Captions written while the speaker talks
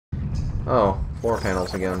Oh, 4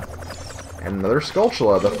 panels again. And another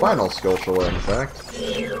skulltula, the final skulltula, in fact.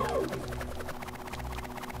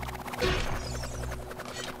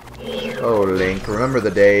 Oh, Link, remember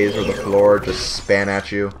the days where the floor just span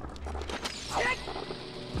at you?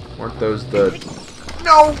 Weren't those the...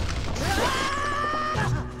 No!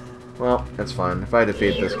 Well, that's fine. If I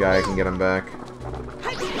defeat this guy, I can get him back.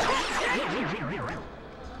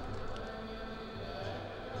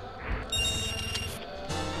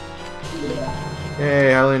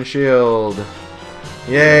 Yay, Hylian Shield!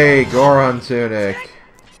 Yay, Goron Tunic!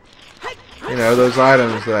 You know, those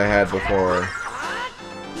items that I had before.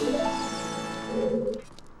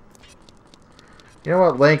 You know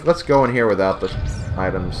what, Link? Let's go in here without the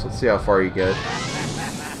items. Let's see how far you get.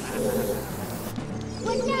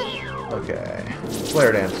 Okay.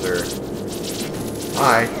 Flare Dancer.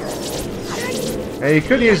 Hi. Now, you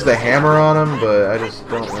could use the hammer on him, but I just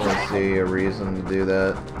don't really see a reason to do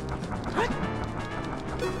that.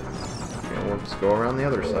 Okay, we'll just go around the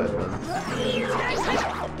other side then.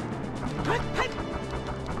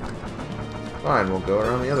 Fine, we'll go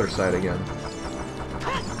around the other side again.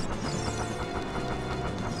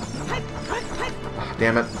 Oh,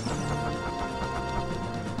 damn it.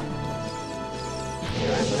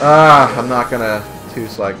 Ah, I'm not gonna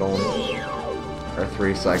 2-cycle him. Or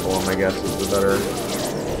 3-cycle him, I guess, is the better...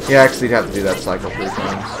 Yeah, actually, you'd have to do that cycle 3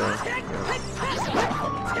 times, so... Yeah.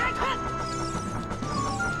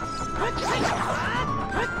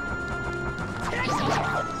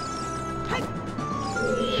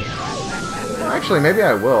 Well, actually, maybe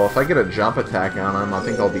I will. If I get a jump attack on him, I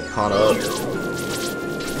think I'll be caught up.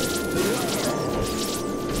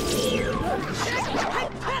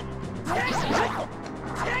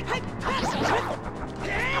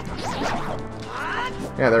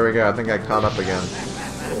 Yeah, there we go. I think I caught up again.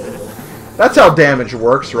 That's how damage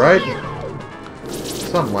works, right?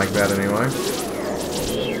 Something like that, anyway.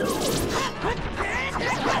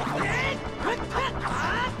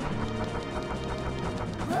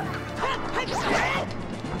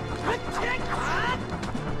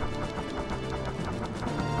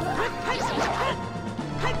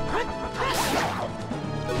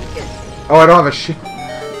 Oh, I don't have a shield.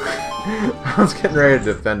 I was getting ready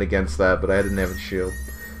to defend against that, but I didn't have a shield.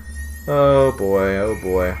 Oh boy, oh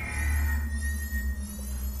boy.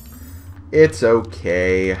 It's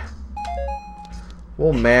okay.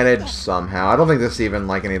 We'll manage somehow. I don't think this is even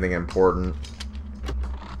like anything important.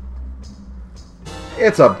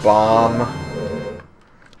 It's a bomb.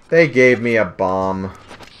 They gave me a bomb.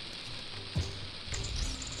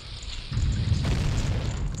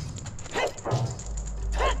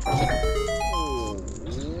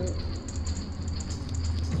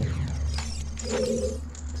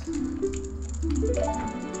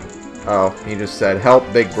 Oh, he just said,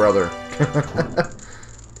 "Help, big brother."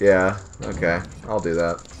 Yeah, okay. I'll do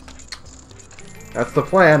that. That's the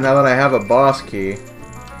plan, now that I have a boss key.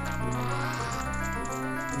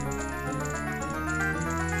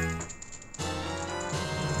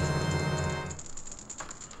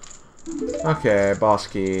 Okay, boss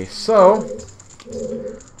key. So,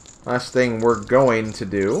 last thing we're going to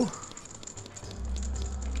do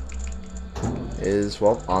is,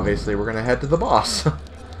 well, obviously we're going to head to the boss.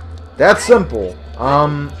 That's simple.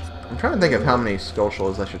 I'm trying to think of how many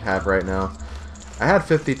skulltulas I should have right now. I had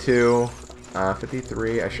 52,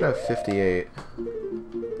 53. I should have 58.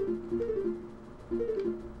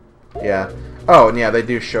 Yeah. Oh, and yeah, they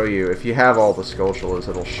do show you. If you have all the skulltulas,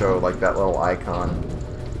 it'll show like that little icon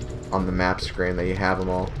on the map screen that you have them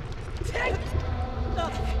all.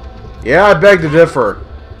 Yeah, I beg to differ.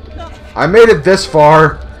 I made it this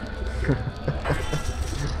far.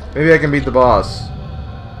 Maybe I can beat the boss.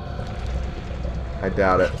 I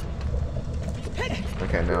doubt it.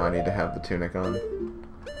 Okay, now I need to have the tunic on.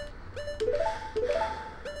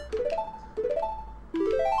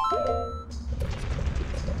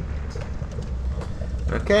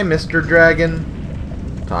 Okay, Mr. Dragon.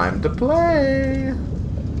 Time to play!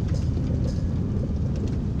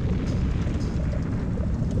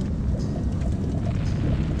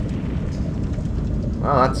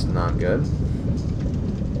 Well, that's not good.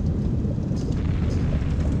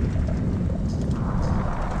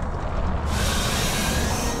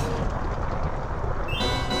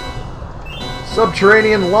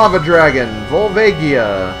 Subterranean Lava Dragon,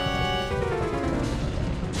 Volvagia.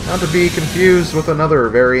 Not to be confused with another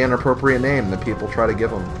very inappropriate name that people try to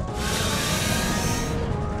give them.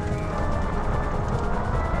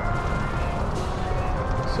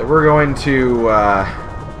 So we're going to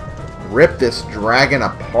rip this dragon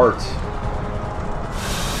apart.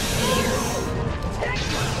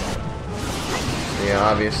 Yeah,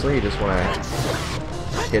 obviously, you just want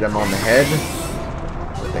to hit him on the head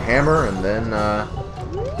with the hammer, and then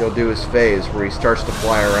he'll do his phase where he starts to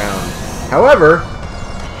fly around. However,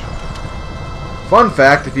 fun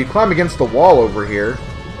fact, if you climb against the wall over here,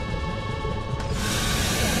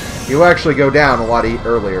 you'll actually go down a lot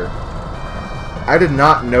earlier. I did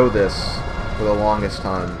not know this for the longest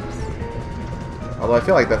time. Although I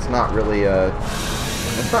feel like that's not really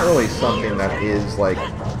something that is like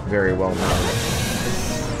very well known.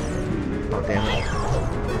 Oh damn it!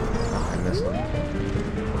 I missed him. I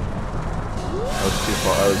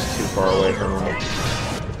was too far away from him.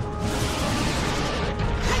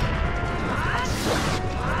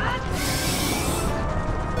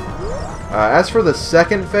 As for the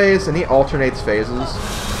second phase, and he alternates phases,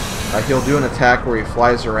 he'll do an attack where he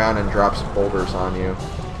flies around and drops boulders on you.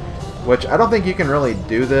 Which, I don't think you can really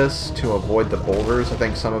do this to avoid the boulders. I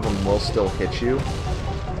think some of them will still hit you.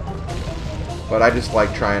 But I just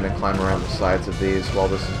like trying to climb around the sides of these while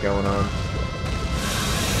this is going on.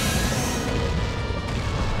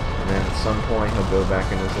 And then at some point he'll go back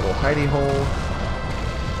in his little hidey hole.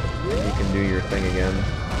 And you can do your thing again.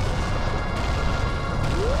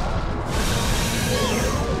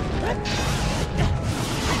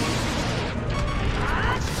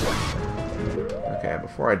 Okay,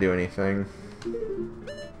 before I do anything,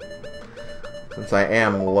 since I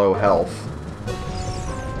am low health.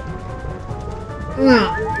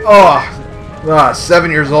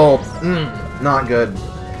 7 years old. Not good.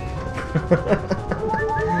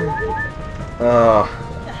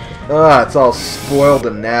 It's all spoiled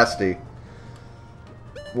and nasty.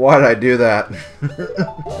 Why did I do that?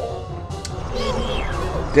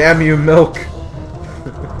 Damn you, milk.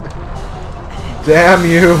 Damn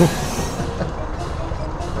you.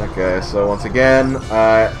 Okay, so once again,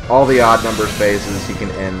 all the odd number phases he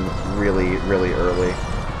can end really, really early.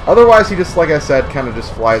 Otherwise, he just, like I said, kind of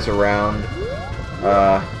just flies around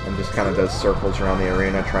and just kind of does circles around the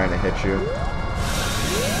arena trying to hit you.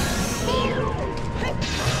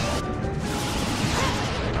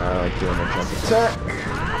 I like doing the jump attack.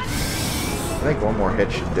 I think one more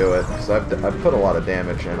hit should do it, because I've put a lot of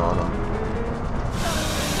damage in on him.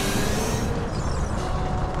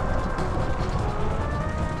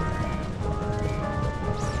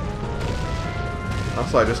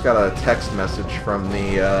 Also, I just got a text message from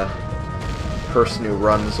the person who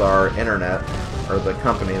runs our internet, or the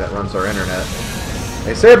company that runs our internet.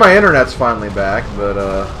 They say my internet's finally back, but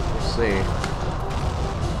we'll see.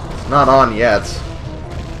 It's not on yet,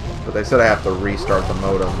 but they said I have to restart the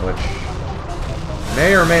modem, which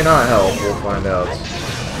may or may not help. We'll find out.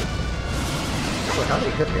 So how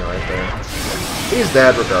did he hit me right there? He's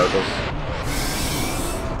dead regardless.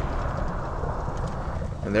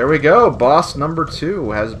 And there we go. Boss number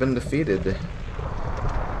 2 has been defeated.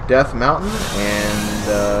 Death Mountain and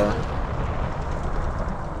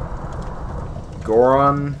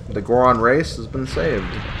the Goron race has been saved.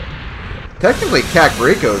 Technically,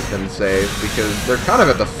 Kakariko's been saved because they're kind of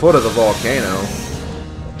at the foot of the volcano.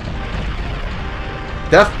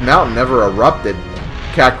 Death Mountain never erupted.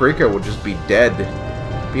 Kakariko would just be dead.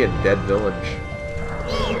 Be a dead village.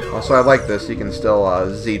 Also, I like this. You can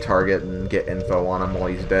still Z-target and get info on him while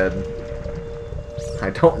he's dead. I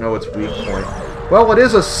don't know its weak point. Well, it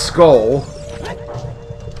is a skull.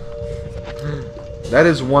 That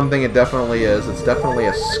is one thing it definitely is. It's definitely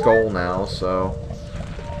a skull now, so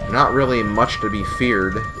not really much to be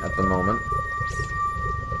feared at the moment.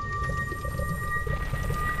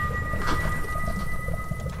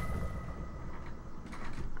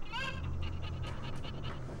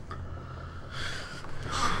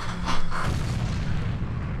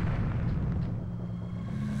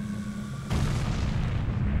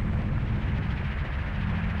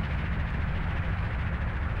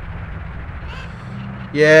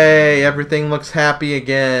 Yay, everything looks happy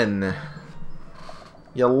again.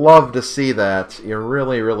 You love to see that. You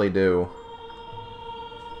really, really do.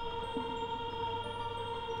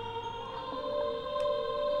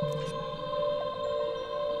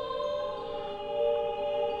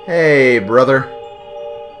 Hey, brother.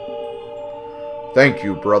 Thank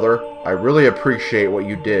you, brother. I really appreciate what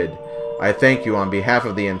you did. I thank you on behalf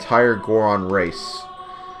of the entire Goron race.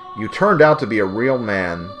 You turned out to be a real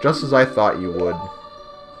man, just as I thought you would.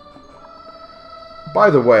 By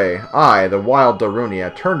the way, I, the Wild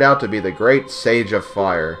Darunia, turned out to be the great Sage of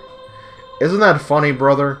Fire. Isn't that funny,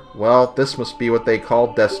 brother? Well, this must be what they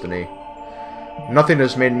call destiny. Nothing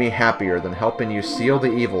has made me happier than helping you seal the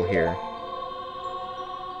evil here.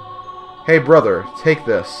 Hey, brother, take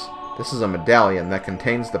this. This is a medallion that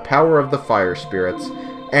contains the power of the fire spirits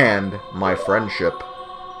and my friendship.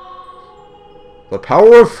 The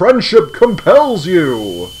power of friendship compels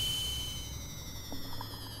you!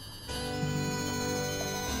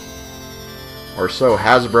 Or so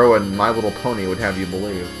Hasbro and My Little Pony would have you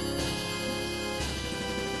believe.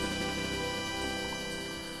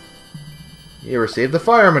 You received the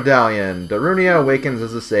Fire Medallion. Darunia awakens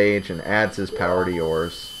as a sage and adds his power to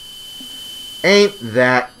yours. Ain't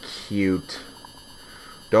that cute?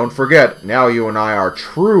 Don't forget, now you and I are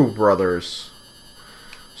true brothers.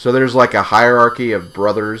 So there's like a hierarchy of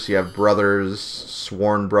brothers. You have brothers,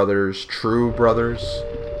 sworn brothers, true brothers.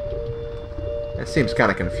 It seems kind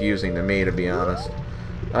of confusing to me, to be honest.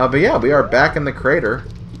 But yeah, we are back in the crater.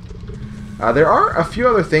 There are a few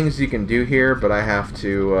other things you can do here, but I have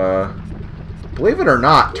to, believe it or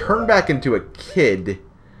not, turn back into a kid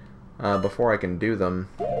before I can do them.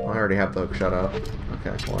 Oh, I already have the hook shut out.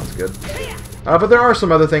 Okay, well that's good. But there are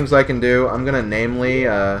some other things I can do. I'm going to namely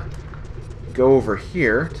go over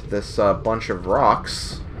here to this bunch of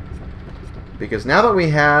rocks. Because now that we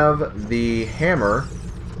have the hammer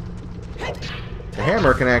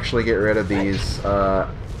can actually get rid of these.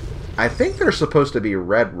 I think they're supposed to be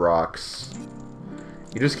red rocks.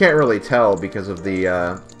 You just can't really tell because of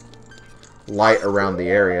the light around the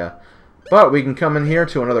area. But we can come in here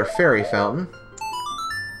to another fairy fountain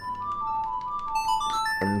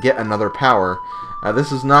and get another power.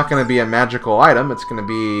 This is not going to be a magical item. It's going to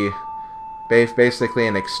be basically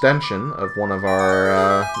an extension of one of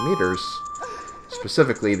our meters.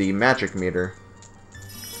 Specifically the magic meter.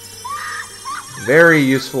 Very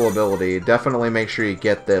useful ability. Definitely make sure you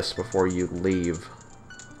get this before you leave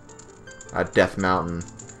Death Mountain.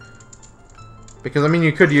 Because, I mean,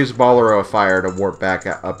 you could use Ballero of Fire to warp back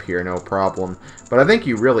up here, no problem. But I think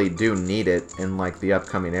you really do need it in, like, the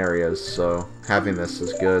upcoming areas, so having this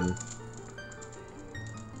is good.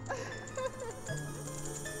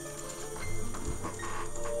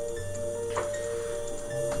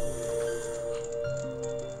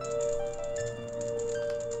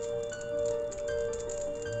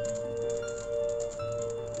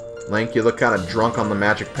 Link, you look kind of drunk on the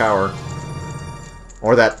magic power.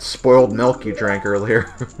 Or that spoiled milk you drank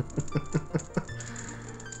earlier.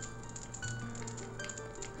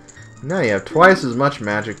 Now you have twice as much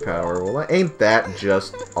magic power. Well, ain't that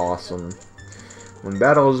just awesome? When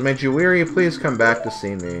battle has made you weary, please come back to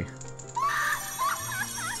see me.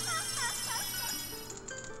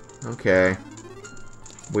 Okay.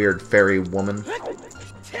 Weird fairy woman.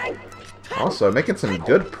 Also, making some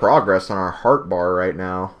good progress on our heart bar right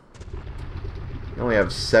now. We only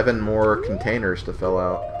have 7 more containers to fill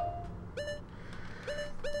out.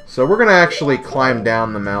 So we're going to actually climb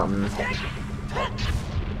down the mountain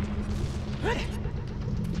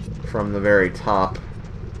from the very top.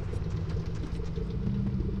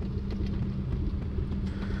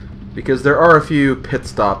 Because there are a few pit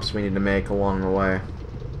stops we need to make along the way.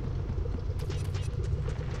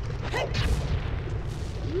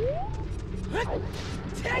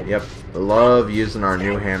 Yep, love using our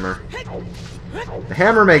new hammer. The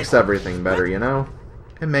hammer makes everything better, you know?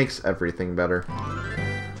 It makes everything better.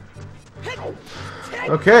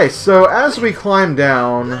 Okay, so as we climb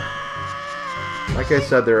down, like I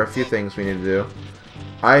said, there are a few things we need to do.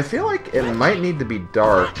 I feel like it might need to be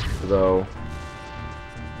dark, though.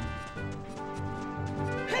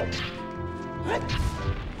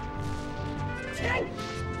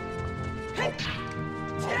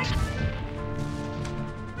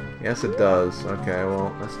 Yes, it does. Okay,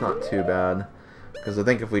 well, that's not too bad. Because I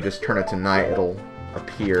think if we just turn it to night, it'll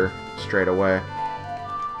appear straight away.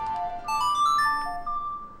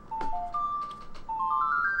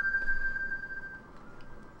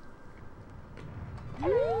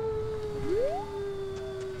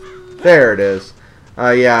 There it is.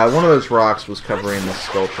 Yeah, one of those rocks was covering the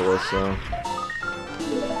skulltulas, so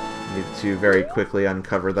need to very quickly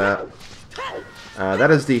uncover that.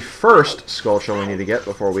 That is the first skulltula we need to get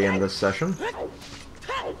before we end this session.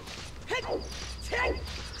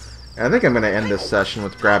 And I think I'm going to end this session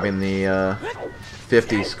with grabbing the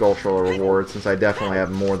 50 skulltula reward, since I definitely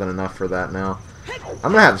have more than enough for that now.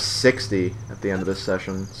 I'm going to have 60 at the end of this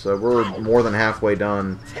session, so we're more than halfway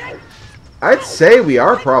done. I'd say we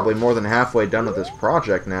are probably more than halfway done with this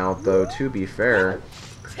project now, though, to be fair.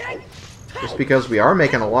 Just because we are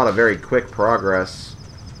making a lot of very quick progress.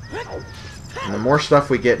 And the more stuff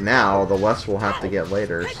we get now, the less we'll have to get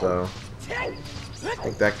later, so I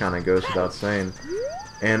think that kind of goes without saying.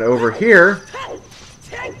 And over here,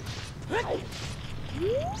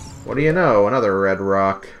 what do you know? Another red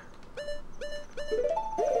rock.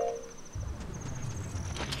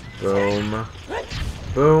 Boom.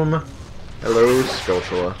 Boom. Hello,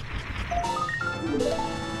 skulltula.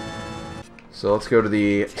 So let's go to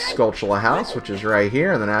the skulltula house, which is right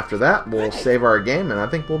here, and then after that, we'll save our game, and I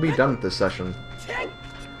think we'll be done with this session.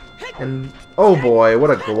 And, oh boy, what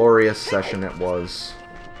a glorious session it was.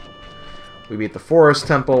 We beat the Forest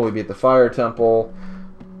Temple, we beat the Fire Temple,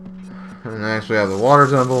 and next we have the Water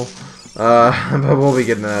Temple. But we'll be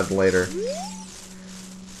getting to that later.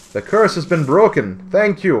 The curse has been broken.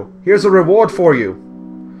 Thank you. Here's a reward for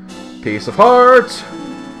you. Piece of heart.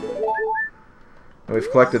 And we've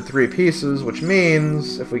collected 3 pieces, which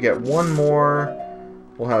means if we get 1 more,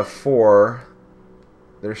 we'll have 4.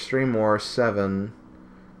 There's 3 more, 7.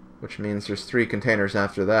 Which means there's 3 containers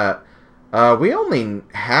after that. We only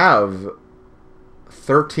have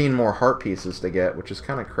 13 more heart pieces to get, which is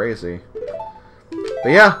kind of crazy. But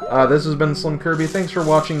yeah, this has been SlimKirby. Thanks for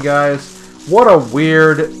watching, guys. What a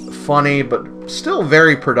weird, funny, but still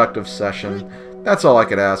very productive session. That's all I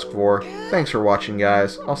could ask for. Thanks for watching,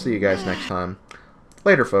 guys. I'll see you guys next time.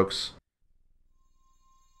 Later, folks.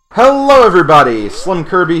 Hello, everybody.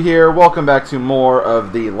 SlimKirby here. Welcome back to more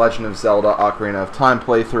of the Legend of Zelda Ocarina of Time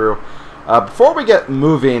playthrough. Before we get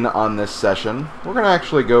moving on this session, we're going to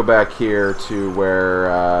actually go back here to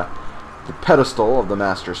where the pedestal of the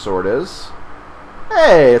Master Sword is.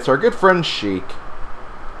 Hey, it's our good friend Sheik.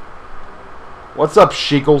 What's up,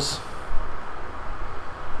 Sheikles?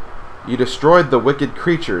 You destroyed the wicked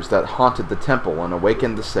creatures that haunted the temple and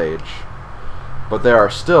awakened the sage. But there are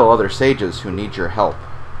still other sages who need your help.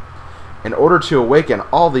 In order to awaken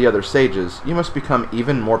all the other sages, you must become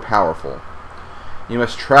even more powerful. You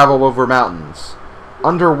must travel over mountains,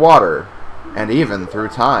 underwater, and even through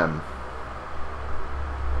time.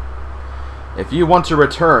 If you want to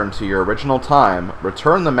return to your original time,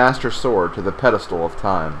 return the Master Sword to the pedestal of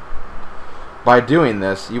time. By doing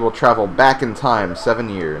this, you will travel back in time 7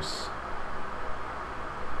 years.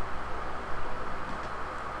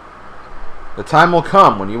 The time will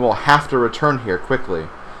come when you will have to return here quickly.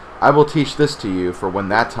 I will teach this to you for when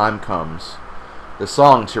that time comes. The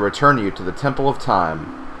song to return you to the Temple of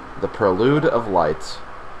Time, the Prelude of Light.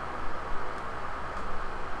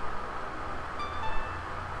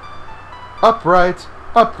 Upright,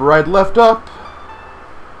 upright, left up.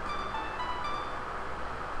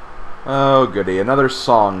 Oh, goody. Another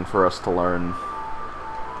song for us to learn.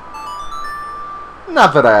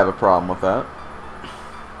 Not that I have a problem with that.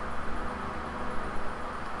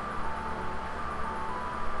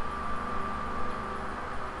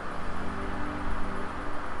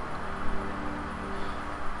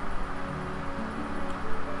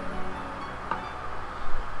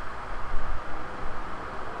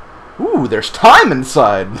 Ooh, there's time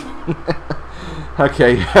inside!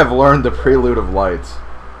 Okay, you have learned the Prelude of Light.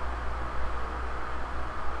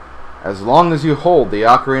 As long as you hold the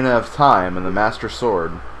Ocarina of Time and the Master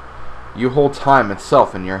Sword, you hold time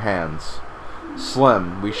itself in your hands.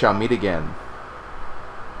 Slim, we shall meet again.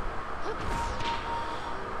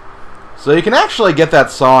 So you can actually get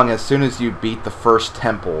that song as soon as you beat the first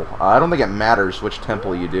temple. I don't think it matters which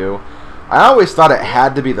temple you do. I always thought it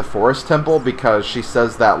had to be the Forest Temple because she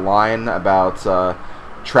says that line about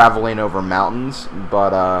traveling over mountains,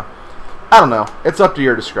 but I don't know. It's up to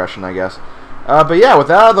your discretion, I guess. But yeah, with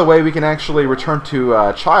that out of the way, we can actually return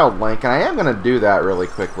to Child Link, and I am going to do that really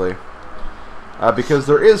quickly. Because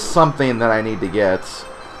there is something that I need to get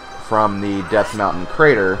from the Death Mountain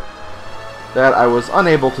Crater that I was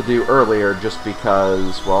unable to do earlier just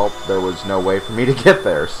because, well, there was no way for me to get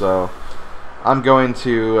there, so I'm going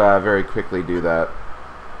to very quickly do that.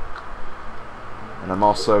 And I'm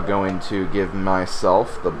also going to give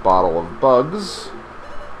myself the bottle of bugs.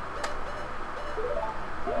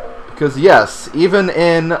 Because yes, even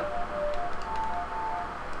in...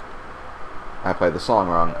 I played the song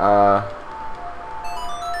wrong.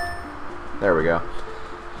 There we go.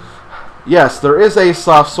 Yes, there is a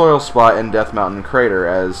soft soil spot in Death Mountain Crater,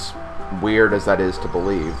 as weird as that is to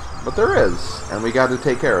believe. But there is, and we got to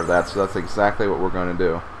take care of that, so that's exactly what we're going to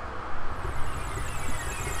do.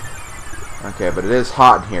 Okay, but it is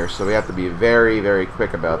hot in here, so we have to be very, very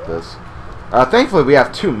quick about this. Thankfully, we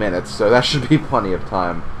have 2 minutes, so that should be plenty of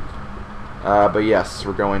time. But yes,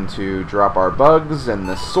 we're going to drop our bugs in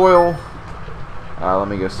this soil. Let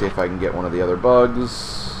me go see if I can get one of the other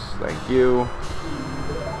bugs. Thank you.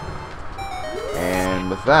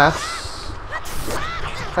 And with that...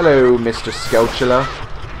 Hello, Mr. Skulltula.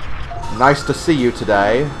 Nice to see you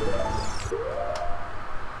today.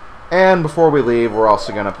 And before we leave, we're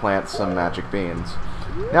also going to plant some magic beans.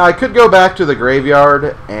 Now, I could go back to the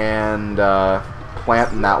graveyard and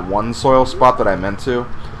plant in that one soil spot that I meant to.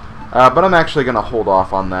 But I'm actually going to hold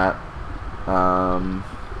off on that.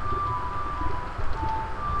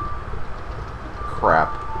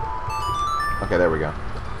 Crap. Okay, there we go.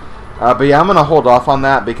 But yeah, I'm going to hold off on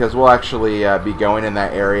that because we'll actually be going in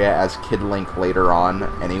that area as Kid Link later on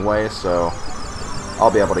anyway, so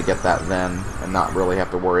I'll be able to get that then and not really have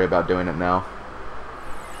to worry about doing it now.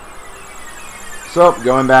 So,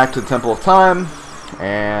 going back to the Temple of Time,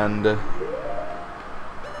 and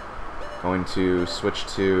going to switch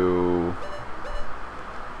to...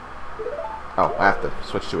 Oh, I have to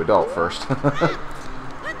switch to adult first.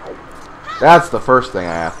 That's the first thing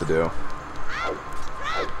I have to do.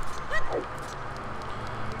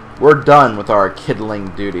 We're done with our kidling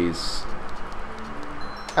duties.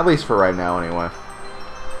 At least for right now, anyway.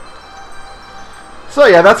 So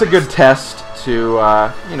yeah, that's a good test to,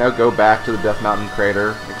 you know, go back to the Death Mountain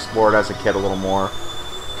crater, explore it as a kid a little more.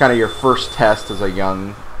 Kind of your first test as a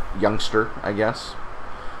youngster, I guess.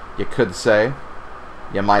 You could say.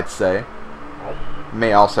 You might say. You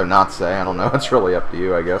may also not say. I don't know. It's really up to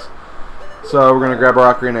you, I guess. So we're going to grab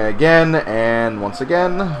our Ocarina again, and once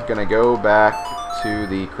again, going to go back to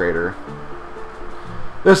the crater.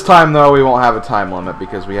 This time, though, we won't have a time limit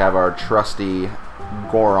because we have our trusty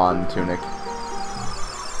Goron tunic.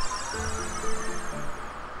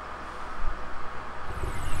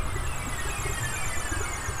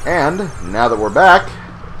 And, now that we're back,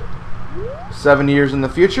 7 years in the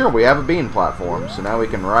future, we have a bean platform. So now we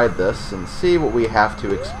can ride this and see what we have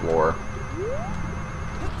to explore.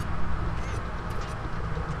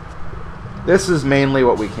 This is mainly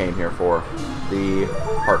what we came here for. The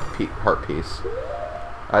heart piece.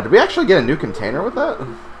 Did we actually get a new container with that?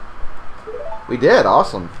 We did,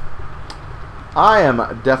 awesome. I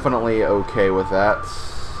am definitely okay with that.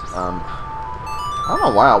 I don't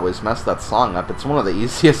know why I always mess that song up. It's one of the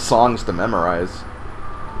easiest songs to memorize.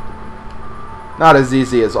 Not as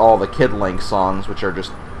easy as all the Kid Link songs, which are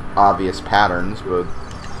just obvious patterns, but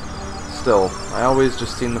still, I always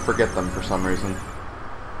just seem to forget them for some reason.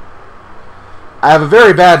 I have a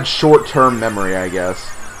very bad short-term memory, I guess.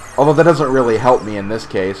 Although that doesn't really help me in this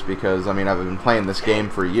case, because, I mean, I've been playing this game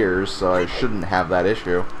for years, so I shouldn't have that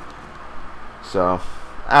issue. So,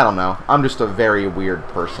 I don't know. I'm just a very weird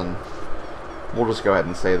person. We'll just go ahead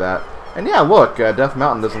and say that. And yeah, look, Death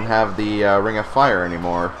Mountain doesn't have the Ring of Fire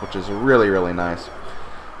anymore, which is really, really nice.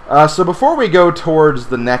 So before we go towards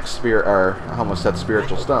the next I almost said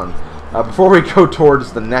spiritual stone. Before we go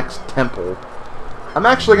towards the next temple, I'm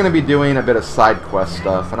actually going to be doing a bit of side quest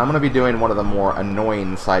stuff, and I'm going to be doing one of the more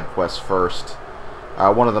annoying side quests first.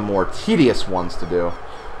 One of the more tedious ones to do.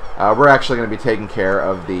 We're actually going to be taking care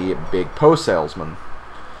of the Big Poe salesman.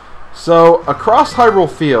 So, across Hyrule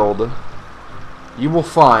Field, you will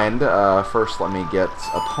find, first let me get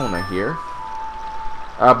Epona here.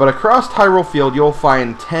 But across Hyrule Field, you'll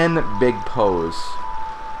find 10 Big Poes.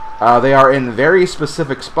 They are in very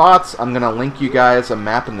specific spots. I'm going to link you guys a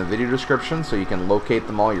map in the video description so you can locate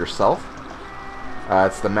them all yourself.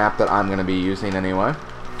 It's the map that I'm going to be using anyway.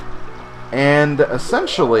 And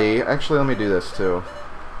essentially, actually let me do this too.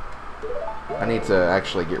 I need to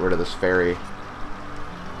actually get rid of this fairy.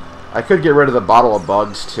 I could get rid of the bottle of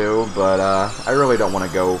bugs too, but I really don't want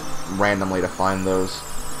to go randomly to find those.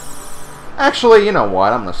 Actually, you know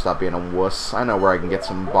what? I'm going to stop being a wuss. I know where I can get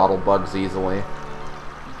some bottle bugs easily.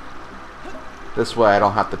 This way I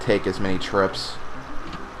don't have to take as many trips.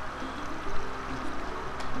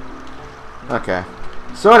 Okay.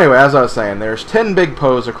 So anyway, as I was saying, there's 10 Big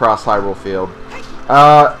Poes across Hyrule Field.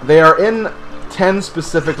 They are in 10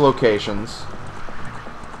 specific locations.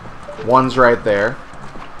 One's right there.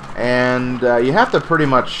 And you have to pretty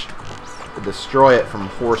much destroy it from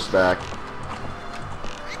horseback.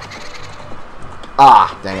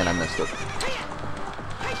 Ah, dang it, I missed it.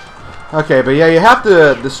 Okay, but yeah, you have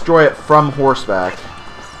to destroy it from horseback.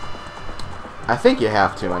 I think you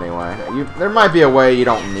have to anyway. There might be a way you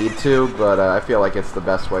don't need to, but I feel like it's the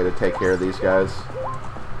best way to take care of these guys.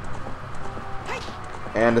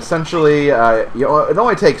 And essentially, it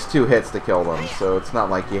only takes 2 hits to kill them, so it's not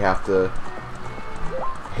like you have to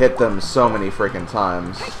hit them so many freaking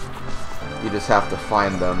times. You just have to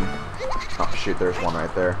find them. Oh shoot, there's one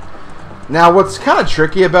right there. Now what's kind of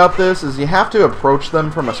tricky about this is you have to approach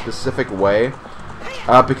them from a specific way,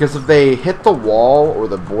 because if they hit the wall or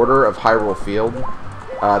the border of Hyrule Field,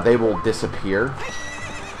 they will disappear.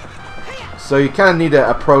 So you kind of need to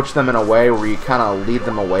approach them in a way where you kind of lead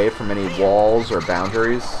them away from any walls or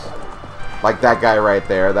boundaries. Like that guy right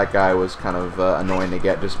there. That guy was kind of annoying to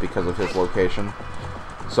get just because of his location.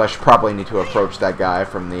 So I should probably need to approach that guy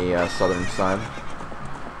from the southern side.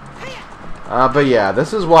 But yeah,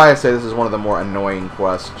 this is why I say this is one of the more annoying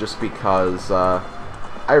quests, just because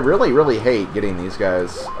I really, really hate getting these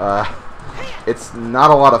guys. It's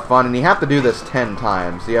not a lot of fun, and you have to do this 10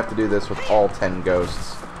 times. You have to do this with all 10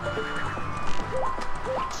 ghosts.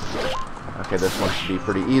 Okay, this one should be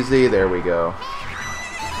pretty easy. There we go.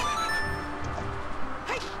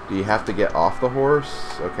 Do you have to get off the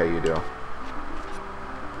horse? Okay, you do.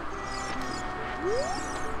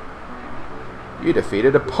 You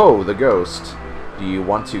defeated a Poe, the ghost. Do you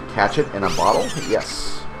want to catch it in a bottle?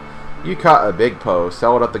 Yes. You caught a Big Poe.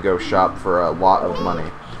 Sell it at the ghost shop for a lot of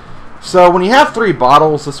money. So when you have 3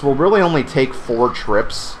 bottles, this will really only take 4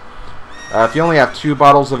 trips. If you only have 2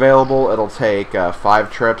 bottles available, it'll take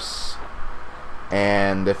 5 trips.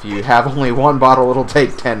 And if you have only 1 bottle, it'll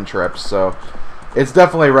take 10 trips. So it's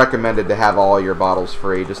definitely recommended to have all your bottles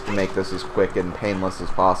free, just to make this as quick and painless as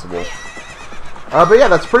possible. But yeah,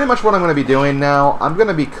 that's pretty much what I'm going to be doing now. I'm going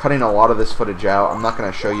to be cutting a lot of this footage out. I'm not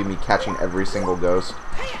going to show you me catching every single ghost.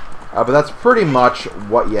 But that's pretty much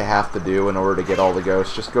what you have to do in order to get all the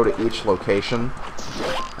ghosts. Just go to each location.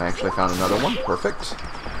 I actually found another one. Perfect.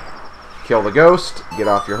 Kill the ghost, get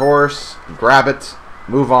off your horse, grab it,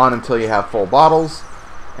 move on until you have full bottles,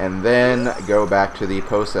 and then go back to the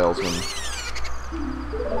Poe salesman.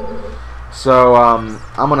 So, I'm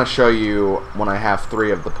going to show you when I have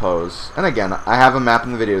 3 of the Poes. And again, I have a map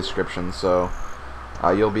in the video description, so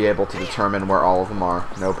you'll be able to determine where all of them are.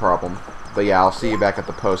 No problem. But yeah, I'll see you back at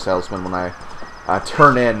the Poe salesman when I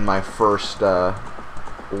turn in my first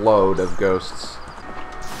load of ghosts.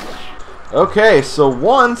 Okay, so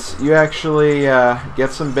once you actually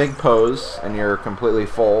get some big Poes, and you're completely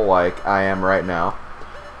full like I am right now,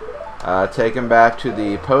 take him back to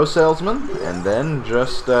the Poe salesman, and then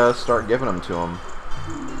just start giving them to him.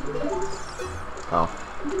 Oh.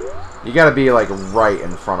 You gotta be like right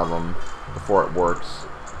in front of him before it works.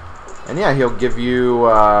 And yeah, he'll give you,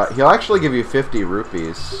 he'll actually give you 50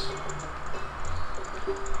 rupees.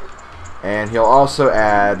 And he'll also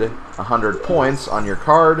add 100 points on your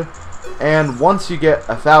card. And once you get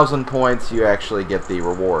 1,000 points, you actually get the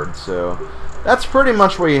reward. So that's pretty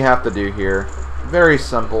much what you have to do here. Very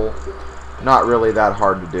simple, not really that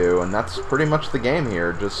hard to do, and that's pretty much the game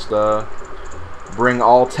here. Just bring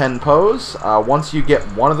all 10 Poes. Once you get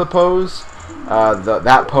one of the Poes,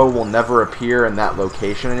 that Poe will never appear in that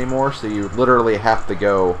location anymore, so you literally have to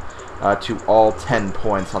go to all 10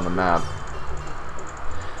 points on the map.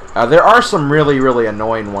 There are some really, really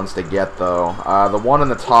annoying ones to get, though. The one in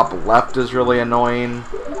the top left is really annoying.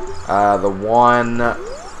 The one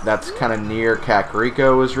that's kind of near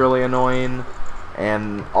Kakariko is really annoying.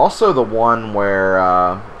 And also the one where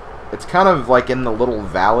it's kind of like in the little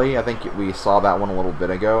valley. I think we saw that one a little bit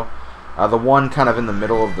ago. The one kind of in the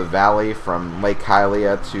middle of the valley from Lake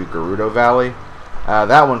Hylia to Gerudo Valley.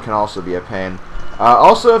 That one can also be a pain.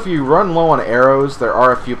 Also, if you run low on arrows, there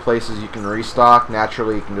are a few places you can restock.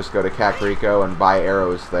 Naturally, you can just go to Kakariko and buy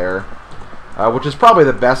arrows there. Which is probably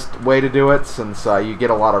the best way to do it, since you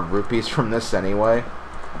get a lot of rupees from this anyway.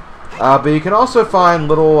 But you can also find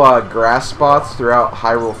little grass spots throughout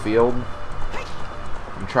Hyrule Field.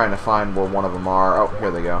 I'm trying to find where one of them are. Oh,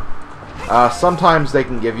 here they go. Sometimes they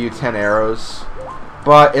can give you 10 arrows,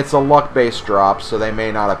 but it's a luck-based drop, so they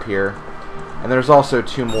may not appear. And there's also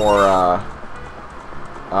 2 more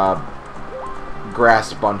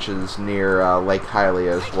grass bunches near Lake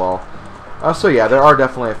Hylia as well. So yeah, there are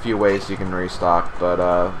definitely a few ways you can restock, but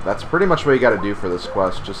that's pretty much what you gotta do for this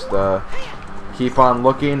quest. Just keep on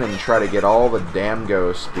looking and try to get all the damn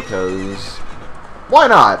ghosts, because why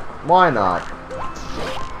not? Why not?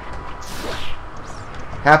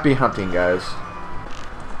 Happy hunting, guys.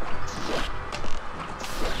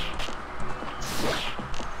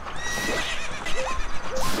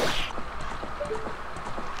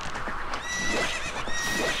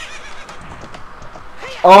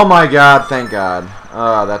 Oh my god, thank god.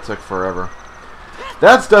 That took forever.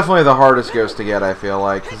 That's definitely the hardest ghost to get, I feel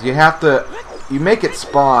like, because you have to... You make it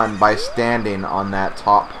spawn by standing on that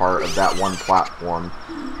top part of that one platform.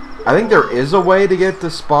 I think there is a way to get to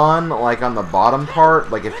spawn, like, on the bottom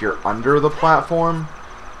part, like if you're under the platform,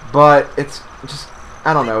 but it's just...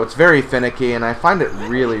 I don't know, it's very finicky, and I find it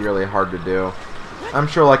really, really hard to do. I'm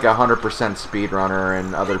sure like 100% speedrunner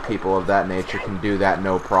and other people of that nature can do that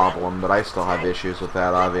no problem, but I still have issues with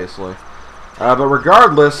that, obviously. But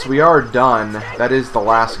regardless, we are done. That is the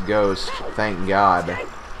last ghost, thank God.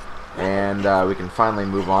 And we can finally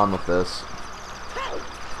move on with this.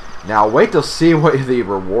 Now, wait till see what the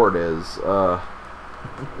reward is.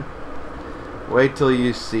 Wait till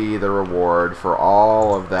you see the reward for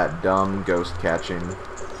all of that dumb ghost catching.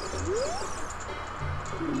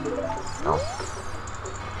 Oh.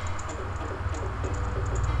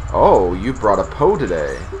 Oh, you brought a Poe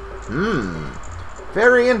today.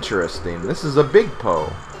 Very interesting. This is a Big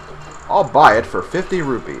Poe. I'll buy it for 50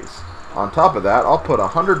 rupees. On top of that, I'll put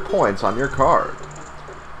 100 points on your card.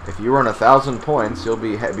 If you earn 1,000 points, you'll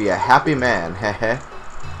be a happy man. Heh.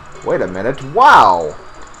 Wait a minute. Wow!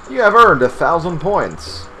 You have earned 1,000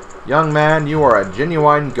 points. Young man, you are a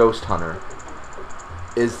genuine ghost hunter.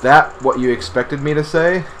 Is that what you expected me to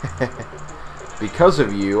say? Because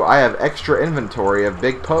of you, I have extra inventory of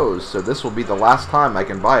Big Poes, so this will be the last time I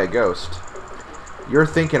can buy a ghost. You're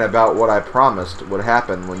thinking about what I promised would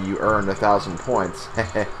happen when you earned 1,000 points.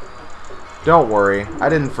 Don't worry, I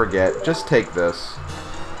didn't forget. Just take this.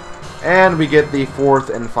 And we get the 4th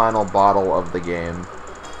and final bottle of the game.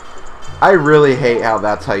 I really hate how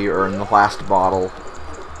that's how you earn the last bottle.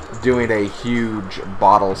 Doing a huge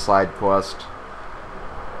bottle side quest.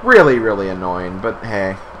 Really, really annoying, but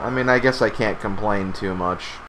hey, I mean, I guess I can't complain too much.